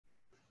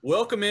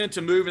Welcome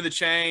into Moving the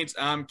Chains.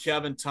 I'm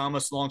Kevin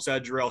Thomas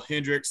alongside Jerel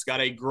Hendricks. Got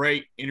a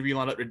great interview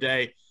lined up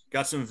today.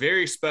 Got some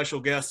very special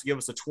guests to give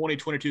us a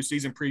 2022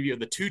 season preview of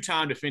the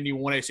two-time defending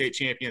 1A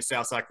champion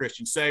Southside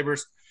Christian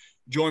Sabres.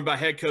 Joined by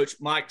head coach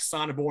Mike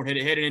Sonneborn,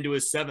 heading into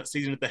his seventh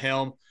season at the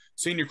helm.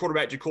 Senior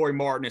quarterback Jacorey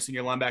Martin and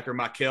senior linebacker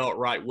Mykel at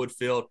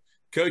Wright-Woodfield.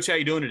 Coach, how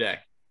you doing today?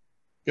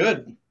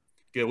 Good.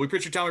 Good. We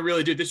appreciate your time. We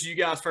really do. This is you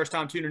guys' first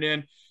time tuning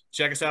in.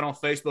 Check us out on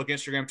Facebook,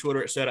 Instagram,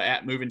 Twitter, etc.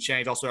 at Movin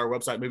Chains. Also, our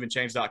website,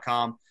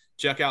 movingchains.com.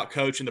 Check out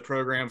Coach and the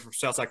program for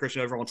Southside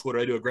Christian over on Twitter.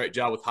 They do a great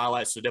job with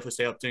highlights, so definitely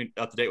stay up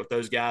to date with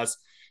those guys.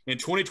 In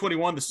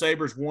 2021, the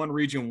Sabres won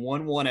Region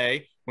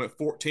 1-1A, went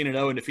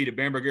 14-0, and defeated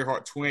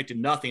Bamberg-Gerhardt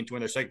 28-0 to win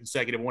their second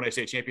consecutive 1A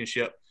state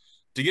championship.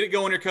 To get it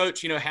going here,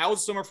 Coach, how was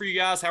the summer for you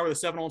guys? How are the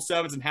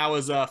 7-on-7s, and how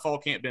has fall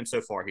camp been so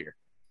far here?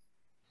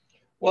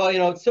 Well,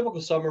 it's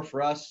typical summer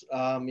for us.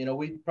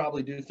 We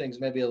probably do things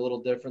maybe a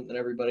little different than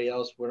everybody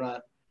else. We're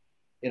not,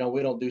 we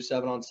don't do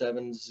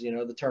 7-on-7s,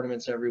 the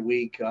tournaments every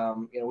week.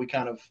 We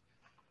kind of,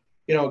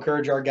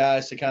 encourage our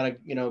guys to kind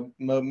of,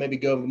 maybe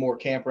go the more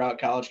camp route,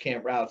 college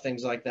camp route,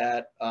 things like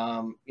that.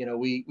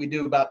 We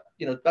do about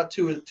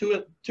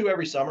two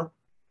every summer.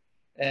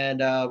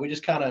 And we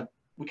just kind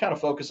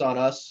of focus on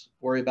us,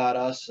 worry about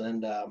us.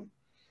 And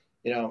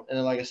then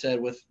like I said,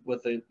 with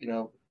the,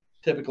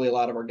 typically a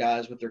lot of our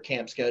guys with their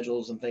camp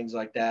schedules and things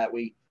like that,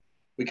 we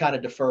kind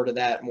of defer to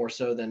that more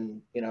so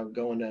than,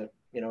 going to,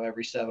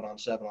 every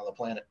 7-on-7 on the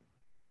planet.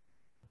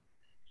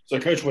 So,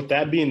 Coach, with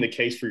that being the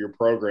case for your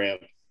program,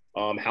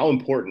 how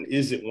important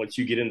is it once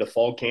you get into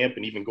fall camp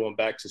and even going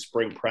back to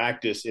spring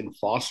practice in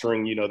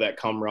fostering, that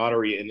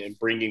camaraderie and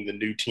bringing the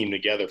new team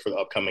together for the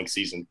upcoming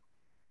season?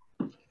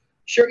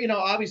 Sure.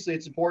 Obviously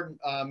it's important.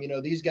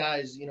 These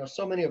guys,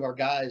 so many of our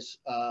guys,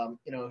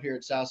 here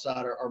at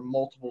Southside are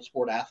multiple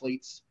sport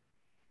athletes.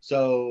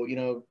 So,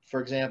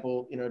 for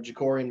example,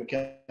 Jacorey and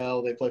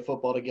Mykel, they play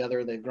football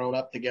together. They've grown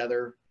up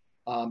together.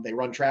 They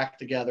run track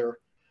together.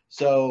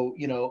 So,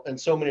 and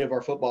so many of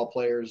our football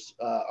players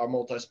are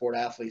multi-sport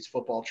athletes,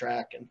 football,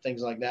 track, and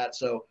things like that.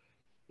 So,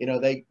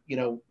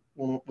 when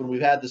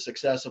we've had the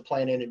success of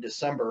playing in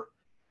December,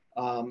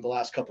 the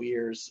last couple of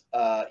years,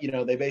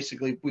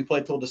 we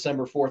played till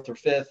December 4th or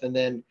 5th. And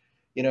then,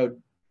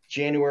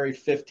 January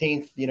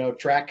 15th,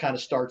 track kind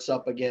of starts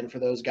up again for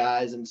those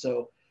guys. And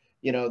so,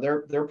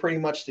 they're pretty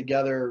much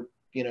together,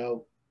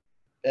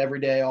 every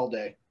day, all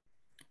day.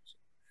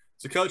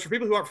 So, Coach, for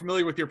people who aren't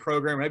familiar with your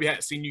program, maybe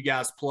haven't seen you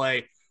guys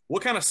play,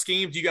 what kind of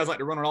schemes do you guys like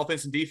to run on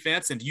offense and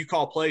defense, and do you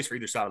call plays for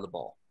either side of the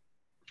ball?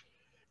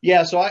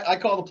 Yeah, so I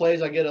call the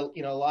plays. I get a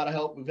lot of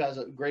help. We've had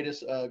great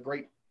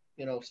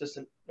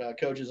assistant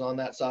coaches on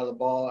that side of the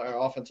ball. Our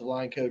offensive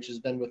line coach has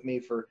been with me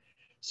for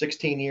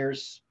 16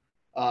 years.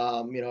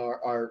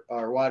 Our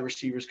wide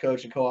receivers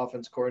coach and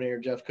co-offense coordinator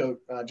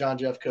John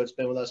Jeffcoat's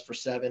been with us for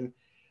 7.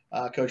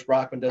 Coach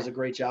Brockman does a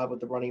great job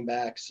with the running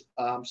backs.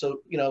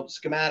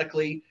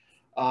 Schematically,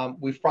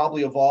 we've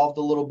probably evolved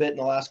a little bit in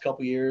the last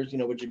couple of years,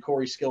 with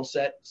Jacorey's skill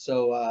set.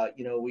 So,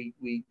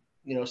 we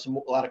a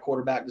lot of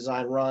quarterback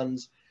design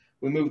runs.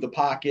 We move the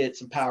pocket,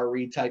 some power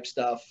read type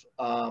stuff.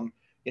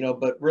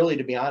 But really,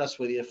 to be honest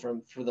with you,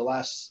 for the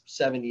last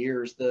 7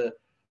 years, the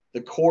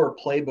core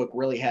playbook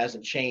really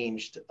hasn't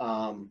changed.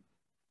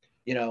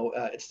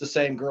 It's the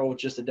same girl with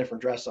just a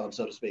different dress on,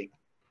 so to speak.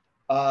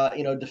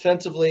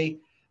 Defensively,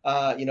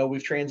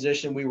 we've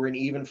transitioned. We were an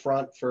even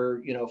front for,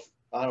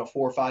 4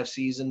 or 5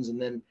 seasons. And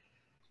then,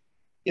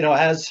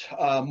 as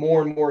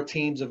more and more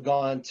teams have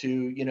gone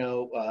to,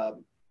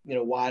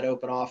 wide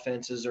open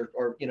offenses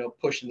or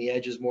pushing the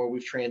edges more,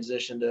 we've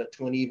transitioned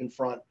to an even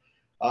front.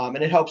 And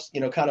it helps,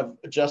 kind of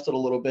adjust it a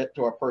little bit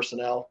to our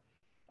personnel.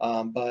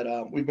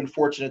 But we've been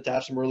fortunate to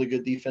have some really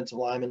good defensive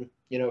linemen,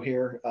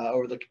 here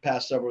over the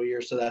past several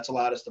years. So that's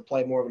allowed us to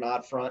play more of an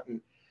odd front.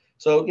 And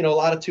so, a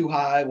lot of 2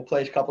 high. We'll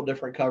play a couple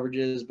different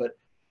coverages, but,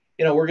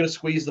 we're going to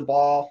squeeze the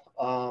ball.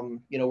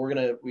 We're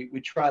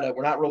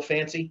not real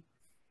fancy.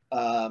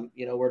 We're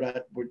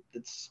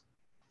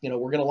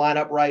going to line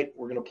up right.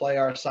 We're going to play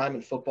our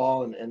assignment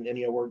football and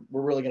we're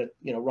really going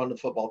to, run the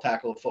football,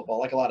 tackle the football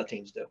like a lot of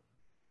teams do.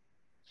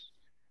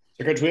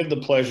 So, Coach, we have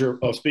the pleasure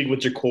of speaking with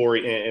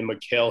Jacorey and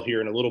Mykel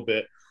here in a little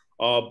bit.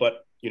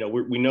 But,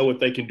 we know what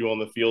they can do on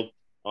the field.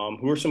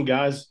 Who are some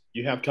guys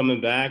you have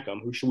coming back?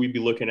 Who should we be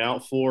looking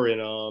out for?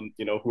 And,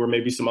 who are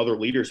maybe some other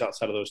leaders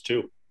outside of those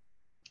 2?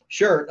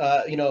 Sure.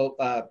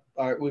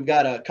 We've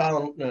got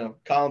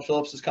Colin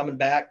Phillips is coming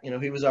back.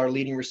 He was our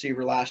leading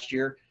receiver last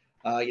year.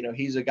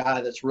 He's a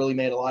guy that's really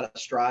made a lot of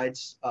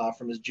strides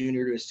from his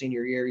junior to his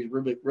senior year. He's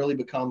really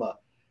become a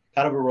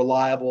kind of a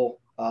reliable,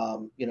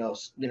 kind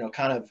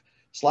of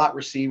slot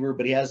receiver,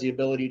 but he has the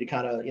ability to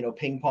kind of,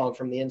 ping pong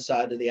from the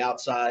inside to the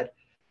outside.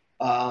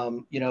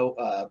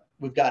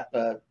 We've got,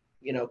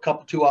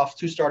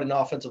 two starting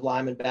offensive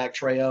linemen back,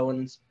 Will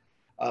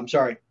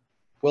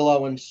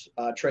Owens,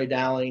 Trey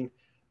Dowling.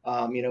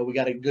 We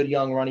got a good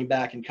young running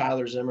back in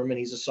Kyler Zimmerman.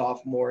 He's a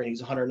sophomore and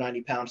he's a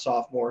 190-pound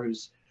sophomore who,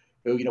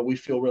 we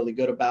feel really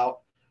good about.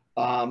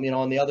 On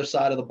the other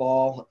side of the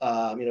ball,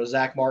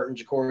 Zach Martin,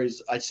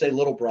 Jacorey's, I'd say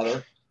little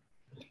brother.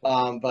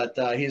 But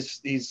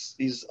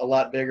he's a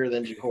lot bigger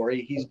than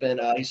Jacorey.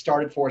 He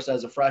started for us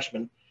as a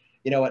freshman,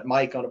 at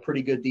Mike on a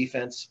pretty good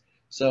defense.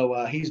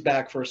 So he's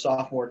back for a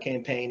sophomore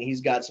campaign.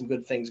 He's got some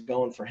good things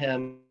going for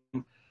him.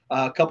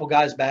 A couple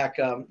guys back.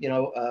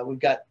 We've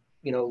got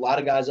a lot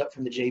of guys up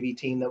from the JV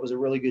team. That was a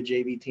really good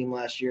JV team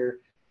last year.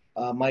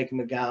 Mike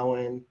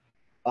McGowan.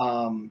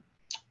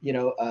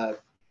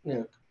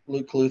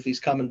 Luke Cluthy's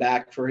coming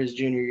back for his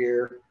junior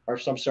year,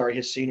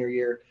 his senior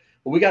year.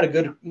 But we got a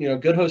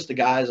good host of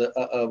guys.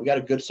 We got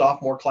a good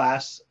sophomore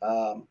class,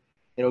 a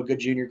good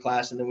junior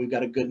class, and then we've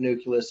got a good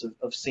nucleus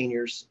of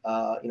seniors,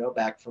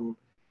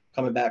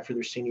 coming back for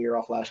their senior year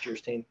off last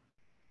year's team.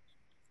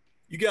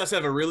 You guys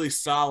have a really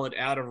solid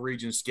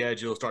out-of-region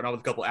schedule, starting off with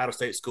a couple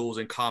out-of-state schools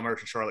in Commerce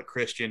and Charlotte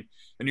Christian,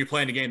 and you're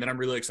playing a game that I'm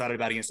really excited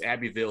about against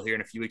Abbeville here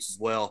in a few weeks as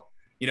well.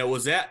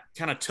 Was that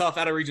kind of tough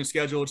out-of-region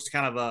schedule, just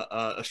kind of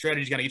a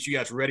strategy to kind of get you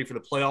guys ready for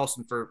the playoffs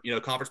and for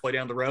conference play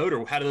down the road,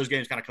 or how do those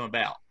games kind of come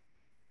about?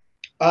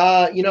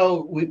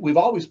 We've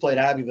always played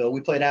Abbeville.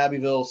 We played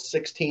Abbeville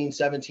 16,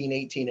 17,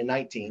 18, and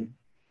 19.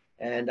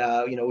 And,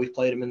 we've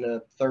played them in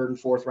the third and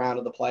fourth round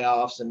of the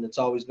playoffs, and it's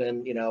always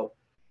been,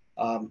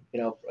 a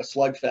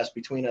slugfest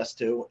between us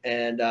two.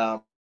 And,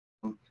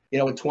 in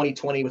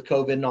 2020 with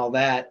COVID and all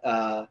that,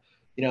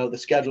 the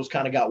schedules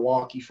kind of got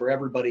wonky for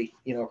everybody,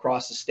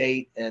 across the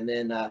state. And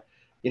then,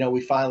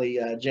 we finally,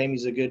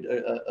 Jamie's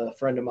a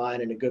friend of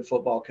mine and a good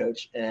football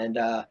coach. And,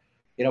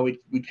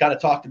 we kind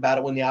of talked about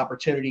it when the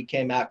opportunity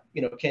came back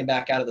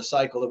out of the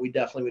cycle that we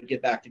definitely would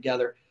get back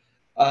together.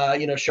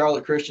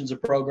 Charlotte Christian's a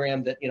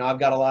program that, I've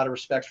got a lot of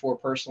respect for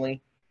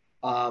personally.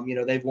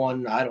 They've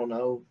won,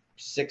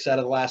 6 out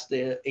of the last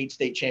 8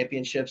 state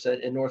championships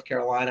in North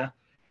Carolina.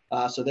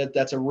 So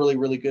that's a really,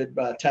 really good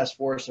test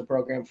for us, a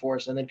program for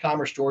us. And then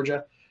Commerce,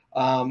 Georgia,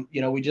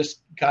 we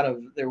just kind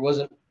of,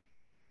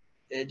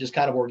 it just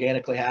kind of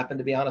organically happened,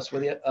 to be honest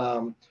with you.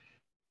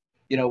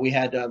 We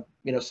had,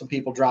 some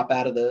people drop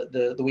out of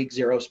the week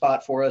 0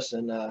 spot for us.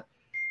 And,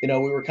 we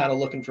were kind of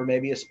looking for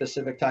maybe a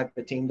specific type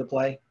of team to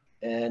play.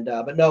 And,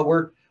 but no,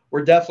 we're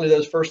definitely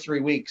those first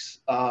 3 weeks,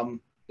 we're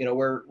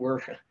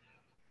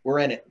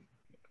in it.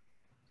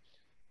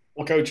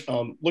 Well, Coach,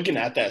 looking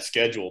at that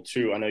schedule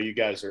too, I know you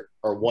guys are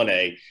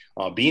 1A.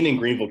 Being in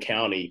Greenville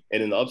County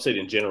and in the upstate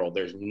in general,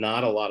 there's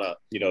not a lot of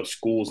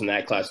schools in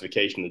that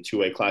classification, the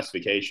 2A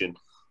classification.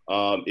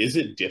 Is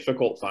it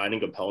difficult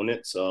finding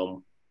opponents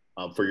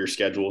for your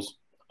schedules?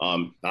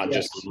 Not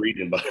just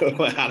reading, but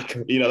how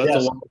to, that's a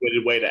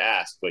long-winded way to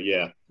ask. But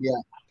yeah.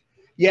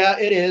 Yeah,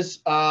 it is.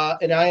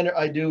 And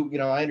I do,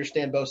 I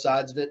understand both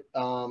sides of it.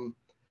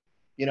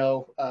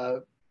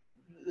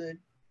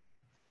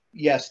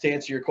 Yes, to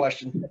answer your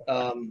question,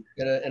 in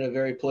a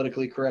very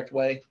politically correct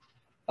way.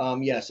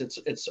 Yes,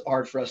 it's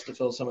hard for us to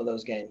fill some of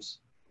those games.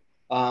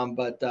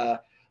 But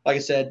like I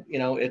said,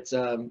 it's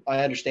I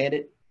understand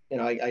it.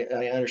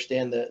 I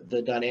understand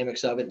the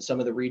dynamics of it. And some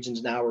of the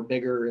regions now are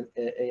bigger,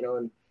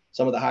 and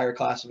some of the higher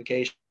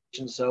classifications.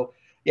 So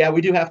yeah,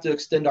 we do have to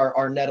extend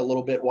our net a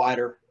little bit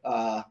wider,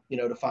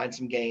 to find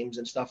some games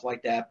and stuff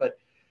like that. But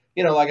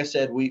like I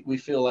said, we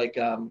feel like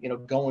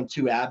going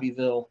to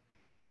Abbeville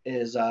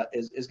is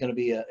going to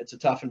be it's a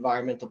tough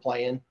environment to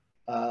play in.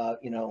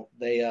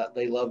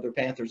 They love their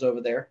Panthers over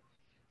there,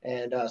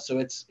 and so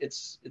it's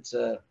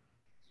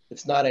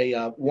not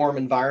a warm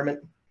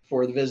environment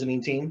for the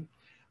visiting team.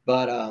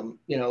 But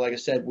like I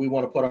said, we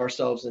want to put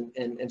ourselves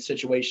in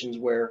situations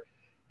where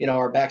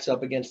our backs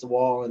up against the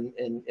wall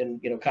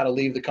and kind of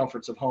leave the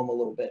comforts of home a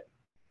little bit.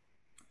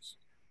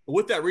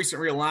 With that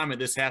recent realignment,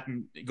 this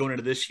happened going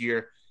into this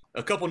year.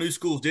 A couple new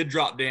schools did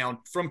drop down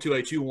from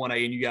 2A to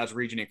 1A in you guys'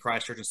 region in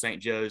Christchurch and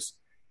St. Joe's.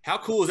 How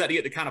cool is that to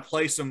get to kind of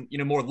play some,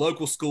 more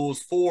local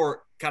schools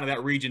for kind of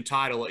that region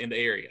title in the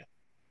area?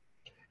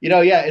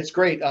 Yeah, it's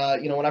great.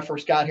 When I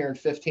first got here in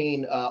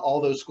 15,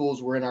 all those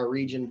schools were in our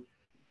region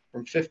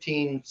from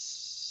 15,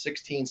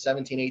 16,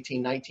 17,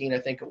 18, 19, I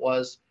think it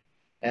was.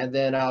 And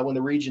then when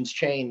the regions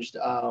changed,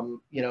 for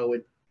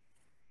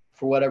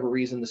whatever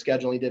reason, the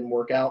scheduling didn't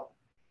work out.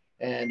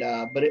 And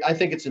but I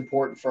think it's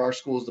important for our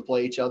schools to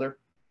play each other.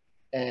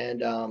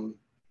 And,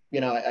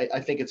 I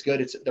think it's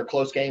good. They're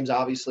close games,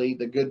 obviously.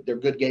 They're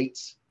good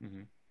gates.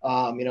 Mm-hmm.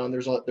 And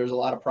there's a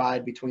lot of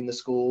pride between the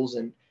schools.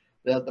 And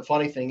the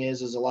funny thing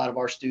is a lot of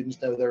our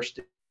students know their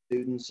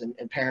students and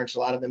parents, a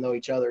lot of them know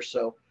each other.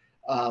 So,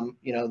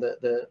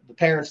 the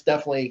parents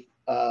definitely,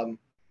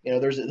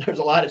 there's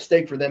a lot at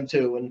stake for them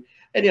too.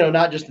 And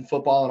not just in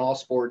football and all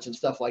sports and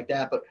stuff like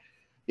that, but,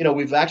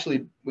 we've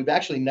actually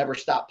never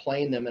stopped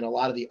playing them in a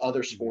lot of the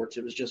other sports.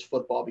 It was just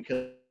football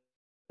because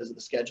of the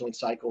scheduling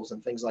cycles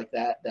and things like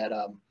that,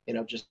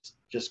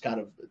 just kind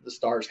of the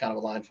stars kind of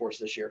aligned for us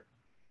this year.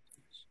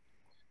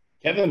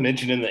 Kevin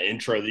mentioned in the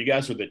intro that you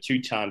guys were the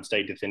 2-time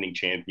state defending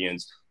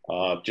champions,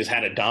 just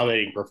had a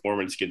dominating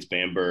performance against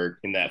Bamberg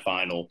in that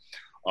final.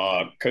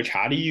 Coach,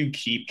 how do you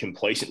keep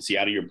complacency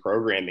out of your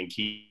program and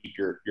keep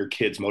your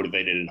kids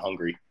motivated and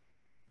hungry?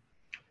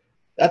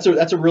 That's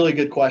a really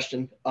good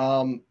question.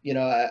 I've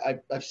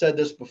said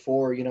this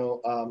before,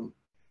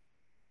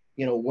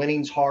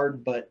 winning's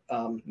hard, but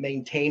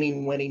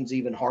maintaining winning's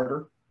even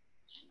harder.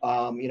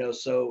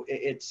 So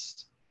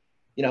it's,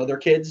 they're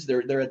kids.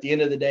 They're at the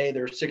end of the day,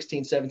 they're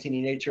 16, 17,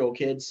 and 8-year-old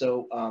kids.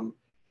 So,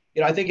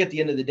 I think at the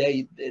end of the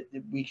day,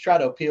 we try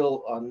to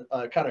appeal on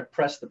kind of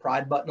press the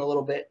pride button a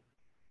little bit,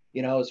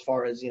 as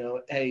far as,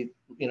 hey,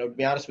 to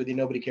be honest with you,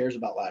 nobody cares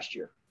about last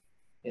year.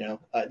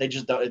 They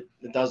just don't,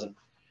 it doesn't,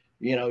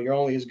 you're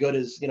only as good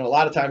as, a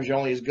lot of times you're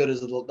only as good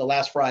as the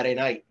last Friday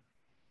night.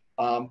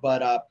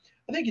 But I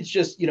think it's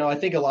just, I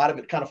think a lot of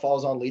it kind of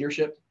falls on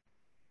leadership,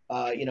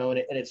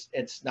 and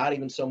it's not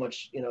even so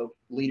much,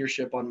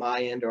 leadership on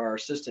my end or our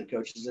assistant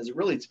coaches, as it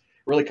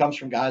really comes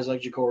from guys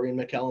like Jacorey and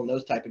Mykel and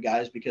those type of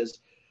guys, because,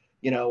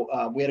 we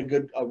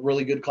had a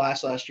really good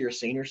class last year of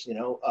seniors,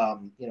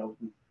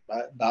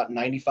 about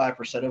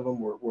 95% of them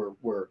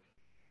were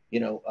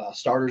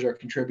starters or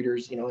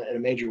contributors, in a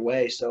major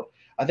way. So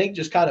I think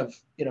just kind of,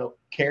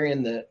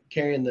 carrying the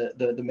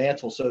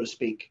mantle, so to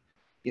speak,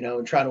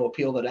 and trying to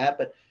appeal to that.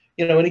 But,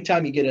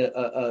 anytime you get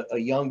a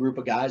young group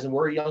of guys, and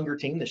we're a younger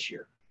team this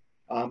year,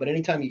 but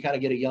anytime you kind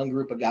of get a young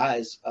group of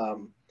guys,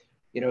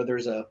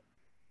 there's a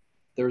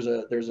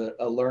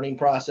learning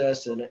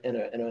process and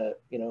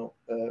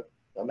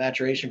a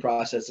maturation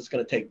process that's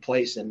going to take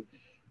place. And,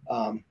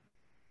 I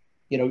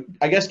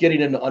guess getting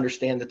them to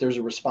understand that there's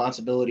a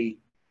responsibility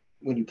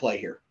when you play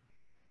here,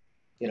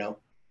 to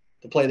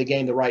play the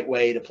game the right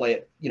way, to play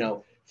it,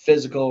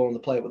 physical, and to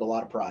play it with a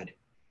lot of pride.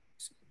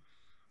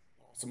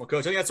 Awesome. Well,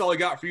 Coach, I think that's all we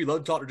got for you. Love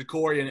to talk to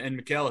Jacorey and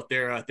Mykel if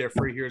they're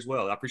free here as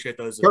well. I appreciate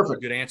those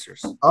good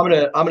answers. I'm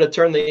gonna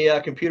turn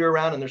the computer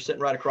around, and they're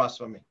sitting right across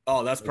from me.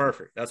 Oh, that's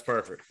perfect. That's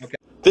perfect. Okay.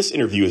 This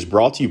interview is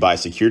brought to you by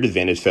Secured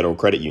Advantage Federal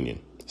Credit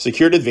Union.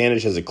 Secured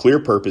Advantage has a clear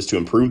purpose to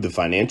improve the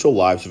financial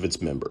lives of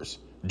its members.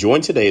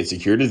 Join today at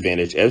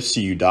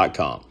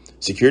securedadvantagefcu.com.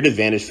 Secured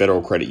Advantage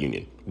Federal Credit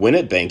Union. Win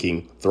at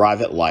banking,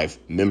 thrive at life,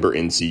 member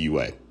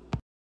NCUA.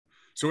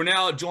 So we're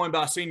now joined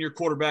by senior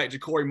quarterback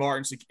Jacorey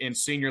Martin and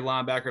senior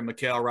linebacker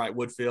Mykel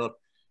Wright-Woodfield.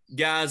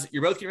 Guys,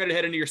 you're both getting ready to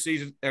head into your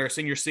season or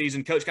senior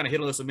season. Coach kind of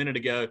hit on this a minute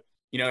ago.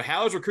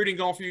 How is recruiting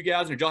going for you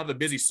guys? And did y'all have a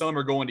busy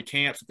summer going to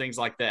camps and things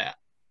like that?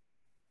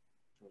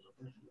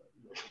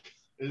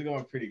 It's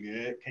going pretty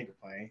good. Can't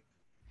complain.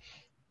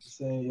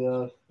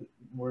 Saying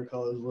more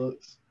college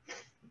looks.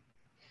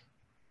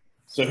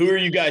 So who are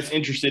you guys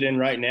interested in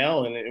right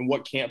now, and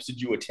what camps did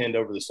you attend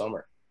over the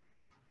summer?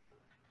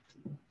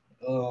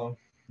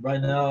 Right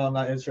now, I'm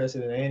not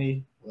interested in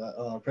any.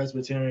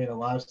 Presbyterian and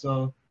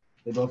Limestone,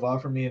 they both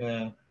offered me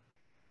in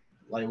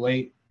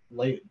early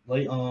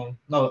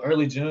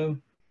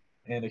June,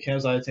 and the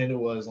camps I attended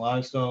was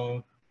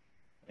Limestone,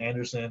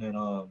 Anderson, and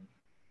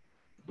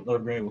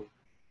North Greenville.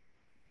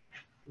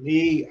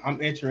 Me,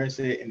 I'm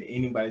interested in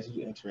anybody who's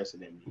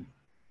interested in me.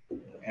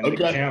 And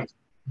okay.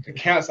 The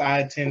camps I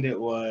attended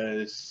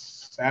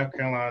was South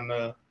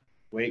Carolina,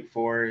 Wake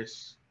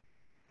Forest,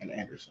 and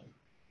Anderson.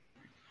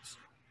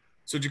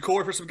 So,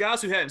 Jacorey, for some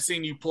guys who hadn't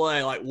seen you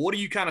play, what do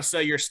you kind of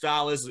say your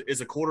style is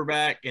as a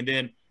quarterback? And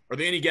then are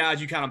there any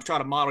guys you kind of try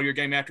to model your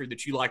game after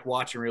that you like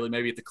watching, really,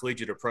 maybe at the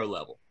collegiate or pro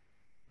level?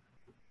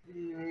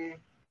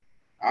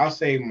 I'll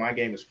say my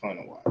game is fun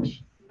to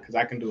watch because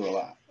I can do a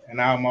lot. And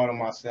I'll model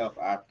myself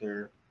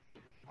after,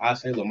 I'll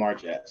say Lamar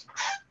Jackson.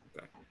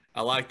 Okay.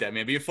 I like that,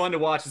 man. Being fun to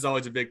watch is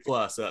always a big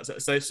plus.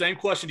 So same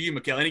question to you,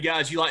 Mykel. Any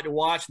guys you like to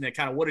watch, and then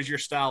kind of what is your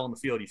style on the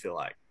field you feel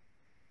like?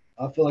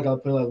 I feel like I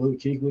play like Luke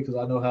Kuechly because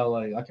I know how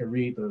I can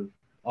read the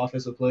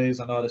offensive plays.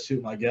 I know how to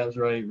shoot my gaps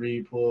right,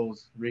 read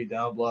pulls, read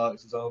down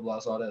blocks, zone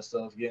blocks, all that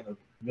stuff, getting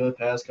a good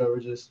pass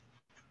coverages,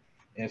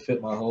 and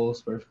fit my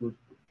holes perfectly.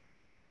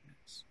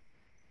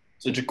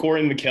 So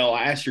Jacorey and Mykel,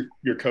 I asked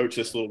your coach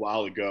this a little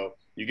while ago.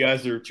 You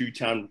guys are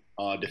two-time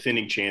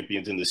defending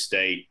champions in the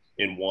state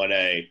in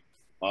 1A.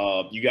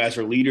 You guys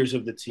are leaders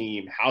of the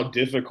team. How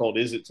difficult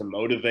is it to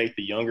motivate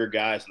the younger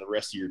guys and the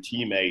rest of your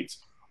teammates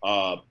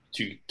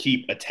to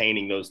keep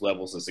attaining those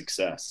levels of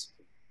success?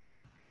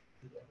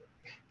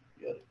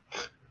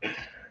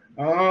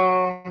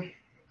 I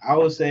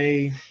would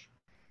say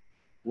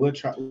we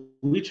try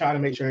to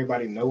make sure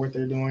everybody know what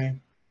they're doing.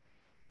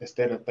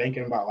 Instead of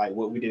thinking about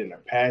what we did in the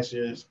past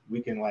years,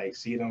 we can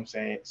see them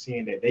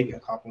seeing that they can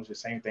accomplish the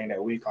same thing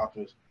that we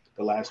accomplished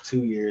the last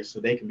 2 years, so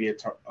they can be a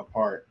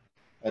part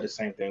of the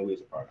same thing we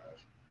was a part of.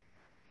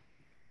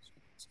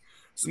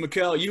 So,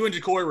 Mykel, you and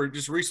Jacorey were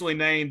just recently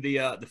named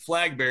the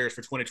flag bearers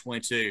for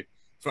 2022.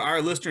 For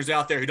our listeners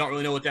out there who don't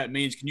really know what that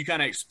means, can you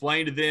kind of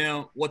explain to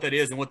them what that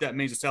is and what that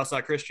means to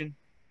Southside Christian?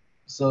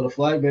 So the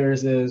flag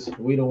bearers is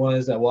we the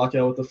ones that walk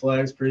out with the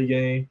flags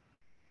pregame.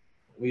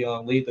 We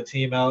lead the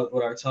team out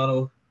with our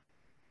tunnel.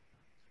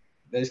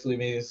 Basically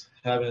means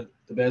having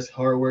the best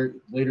hard work,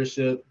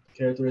 leadership,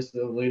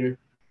 characteristics of a leader,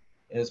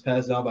 and it's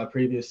passed down by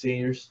previous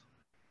seniors.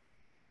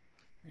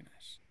 Very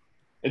nice.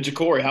 And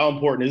Jacorey, how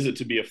important is it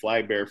to be a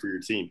flag bearer for your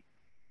team?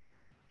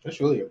 It's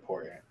really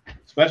important,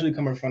 especially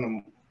coming from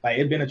them.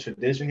 It's been a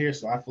tradition here,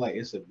 so I feel like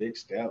it's a big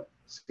step,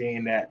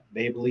 seeing that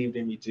they believed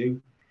in me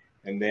too,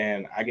 and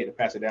then I get to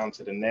pass it down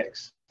to the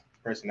next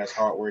person that's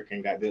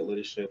hardworking, got good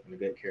leadership, and a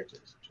good character.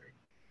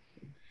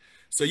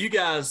 So you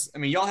guys, I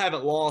mean, y'all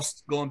haven't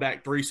lost going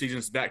back 3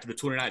 seasons back to the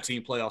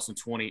 2019 playoffs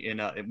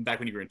in back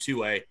when you were in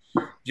 2A.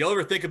 Do y'all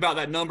ever think about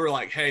that number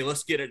like, hey,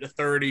 let's get it to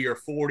 30 or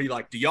 40?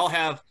 Like, does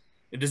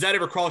that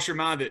ever cross your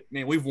mind that,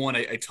 man, we've won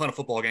a ton of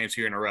football games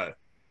here in a row?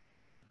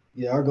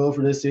 Yeah, our goal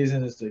for this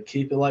season is to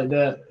keep it like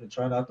that and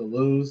try not to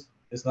lose.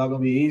 It's not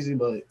going to be easy,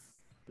 but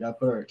we got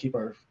to keep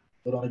our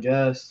foot on the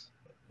gas,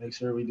 make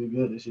sure we do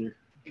good this year.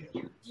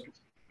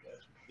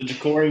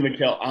 Jacorey,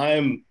 Mykel,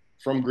 I'm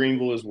from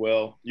Greenville as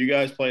well. You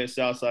guys play at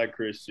Southside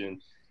Christian.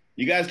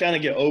 You guys kind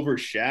of get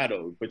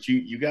overshadowed, but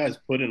you guys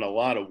put in a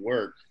lot of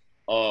work.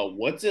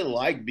 What's it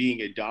like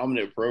being a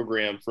dominant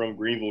program from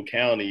Greenville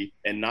County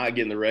and not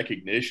getting the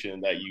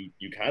recognition that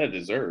you kind of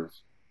deserve?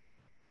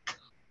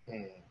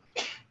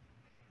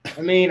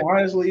 I mean,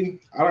 honestly,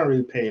 I don't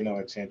really pay no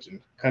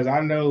attention because I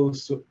know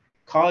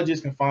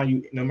colleges can find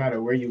you no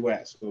matter where you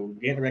at. So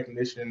getting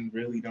recognition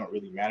don't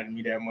really matter to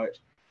me that much.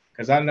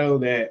 Because I know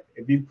that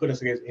if you put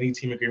us against any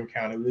team in Greenville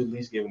County, we'll at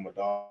least give them a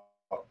dog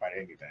fight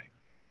anything.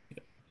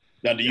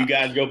 Now, do you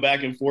guys go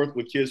back and forth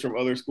with kids from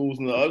other schools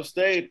in the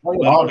upstate?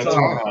 All the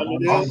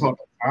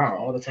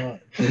time.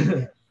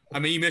 I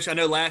mean, you mentioned,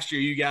 I know last year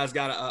you guys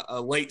got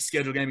a late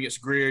scheduled game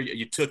against Greer.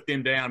 You took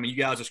them down. I mean, you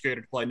guys are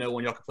scared to play no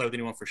one. Y'all can play with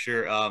anyone for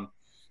sure.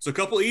 So a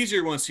couple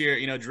easier ones here.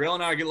 You know, Jerel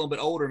and I are getting a little bit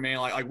older, man.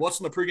 Like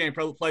what's on the pregame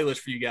playlist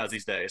for you guys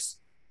these days?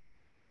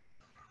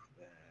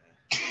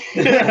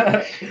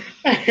 Well,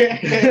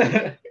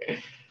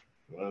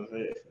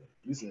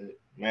 you said it.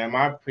 Man,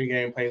 my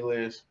pregame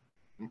playlist,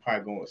 I'm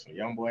probably going with some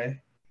Young Boy.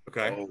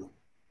 Okay.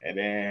 And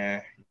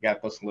then you got to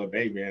put some Lil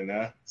Baby in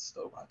there.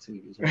 Stole my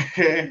twos.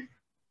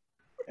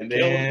 And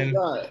then,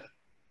 hold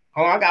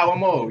on, I got one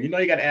more. You know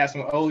you got to add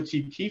some old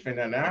Chief Keef in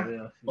there now.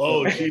 Yeah.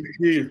 Oh, Chief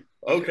Keef.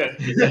 Okay.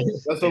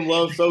 That's some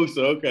Love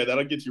Sosa. Okay,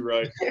 that'll get you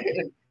right.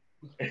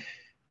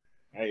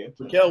 Hey,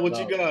 Mykel, what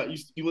you got?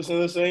 You listen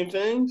to the same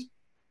things?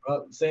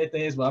 Same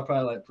things, but I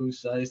probably like Pooh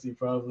Shiesty,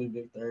 probably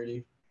Big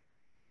 30.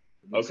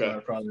 Okay.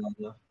 Probably like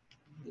that.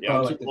 Yeah,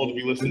 I'm too old to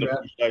be listening to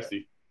Pooh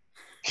Shiesty.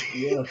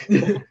 Yeah.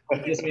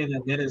 It gets me in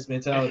that Dennis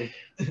mentality.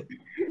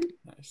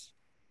 Nice.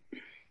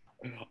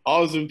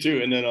 Awesome,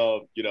 too. And then,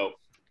 you know,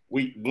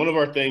 one of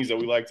our things that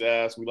we like to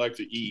ask, we like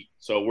to eat.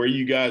 So where are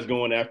you guys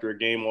going after a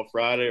game on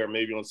Friday or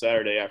maybe on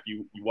Saturday after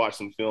you watch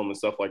some film and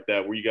stuff like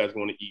that? Where are you guys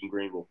going to eat in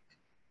Greenville?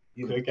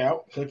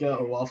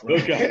 Cookout or Waffle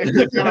House.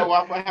 Cookout or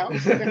Waffle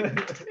House. All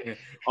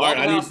right,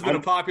 Waffle House has been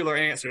a popular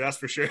answer, that's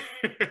for sure.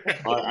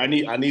 All right,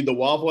 I need the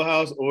Waffle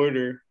House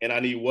order, and I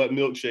need what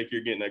milkshake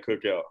you're getting at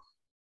Cookout.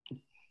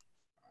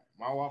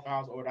 My Waffle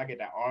House order, I get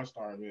that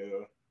All-Star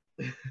meal,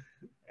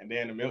 and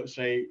then the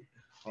milkshake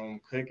from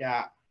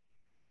Cookout.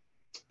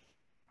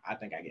 I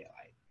think I get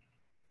like,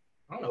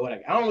 I don't know what I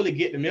don't really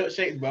get the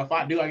milkshakes, but if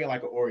I do, I get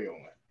like an Oreo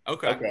one.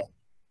 Okay.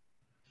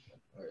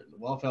 The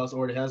Waffle House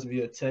order has to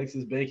be a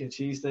Texas bacon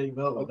cheesesteak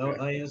melt with no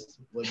onions,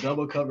 with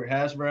double covered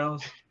hash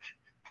browns,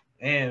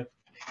 and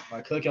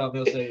my Cookout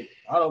milkshake.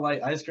 I don't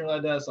like ice cream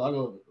like that, so I'll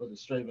go with the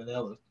straight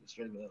vanilla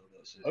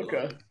milkshake.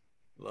 Okay.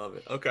 Love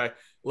it. Okay.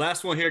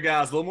 Last one here,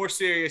 guys. A little more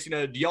serious. You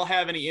know, do y'all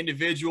have any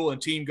individual and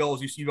team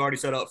goals you've already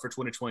set up for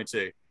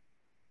 2022?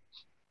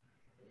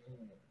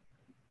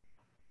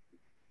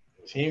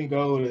 Team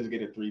goal is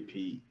get a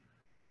 3-peat.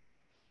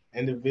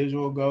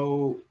 Individual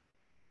goal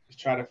is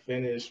try to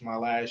finish my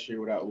last year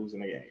without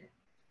losing a game.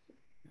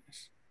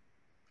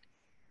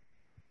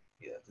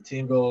 Yeah, the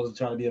team goal is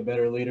trying to be a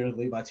better leader,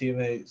 lead my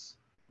teammates,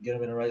 get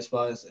them in the right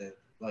spots, and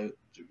like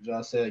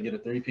Josh said, get a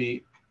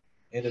 3-peat.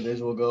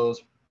 Individual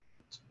goals,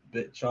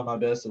 try my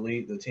best to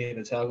lead the team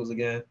in tackles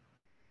again,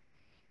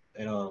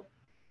 and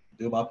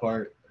do my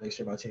part, make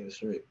sure my team is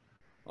straight.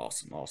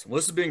 Awesome. Well,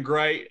 this has been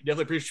great.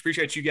 Definitely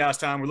appreciate you guys'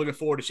 time. We're looking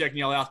forward to checking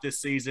y'all out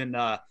this season.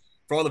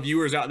 For all the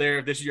viewers out there,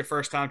 if this is your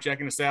first time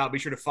checking us out, be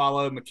sure to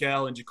follow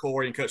Mykel and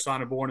Jacorey and Coach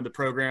Sonneborn in the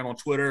program on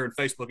Twitter and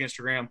Facebook,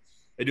 Instagram.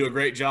 They do a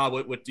great job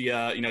with the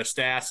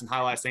stats and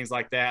highlights, things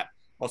like that.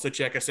 Also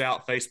check us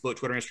out, Facebook,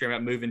 Twitter, Instagram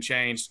at Movin the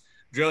Chains.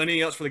 Jerel,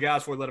 anything else for the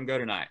guys before we let them go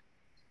tonight?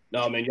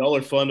 No, man, y'all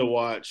are fun to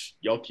watch.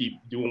 Y'all keep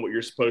doing what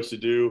you're supposed to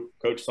do.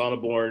 Coach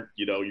Sonneborn,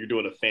 you're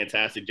doing a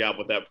fantastic job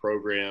with that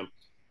program.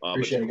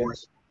 Appreciate it,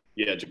 guys.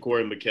 Yeah,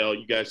 Jacorey and Mykel,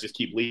 you guys just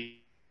keep leading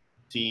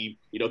the team.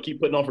 Keep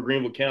putting on for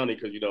Greenville County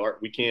because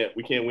we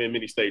can't win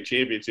many state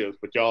championships,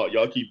 but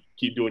y'all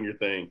keep doing your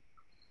thing.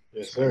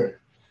 Yes, sir.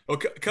 Well,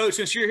 Coach,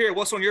 since you're here,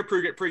 what's on your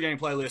pregame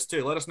playlist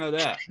too? Let us know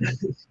that.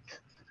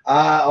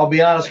 I'll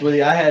be honest with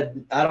you. I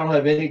don't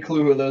have any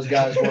clue who those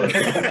guys were.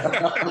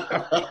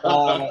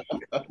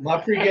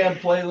 My pregame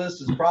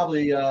playlist is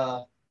probably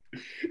I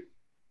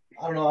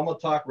don't know. I'm a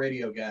talk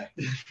radio guy.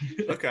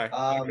 Okay.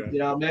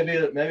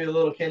 Maybe a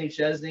little Kenny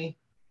Chesney.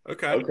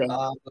 Okay. But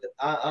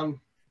I'm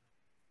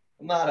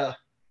not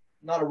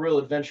a real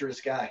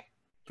adventurous guy.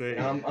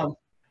 I'm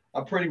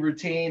pretty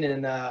routine,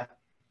 and I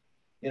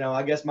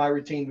guess my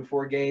routine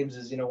before games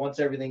is once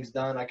everything's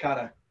done, I kind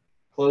of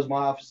close my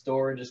office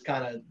door and just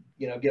kind of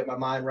get my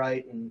mind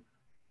right and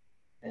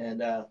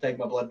take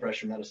my blood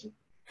pressure medicine.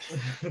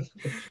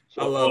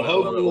 I love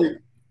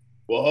it.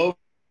 Well,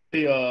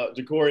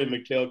 Jacorey and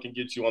Mykel can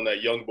get you on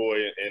that young boy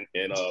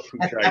and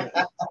poop track.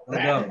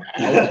 No.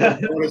 I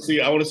want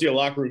to see a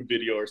locker room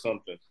video or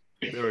something.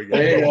 There we go.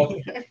 There you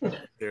go.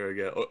 There we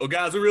go. Well,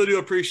 guys, we really do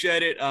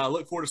appreciate it.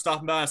 Look forward to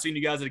stopping by and seeing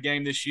you guys at a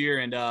game this year,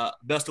 and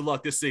best of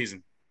luck this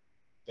season.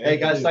 Hey,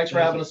 guys, thanks for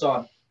having us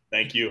on.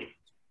 Thank you.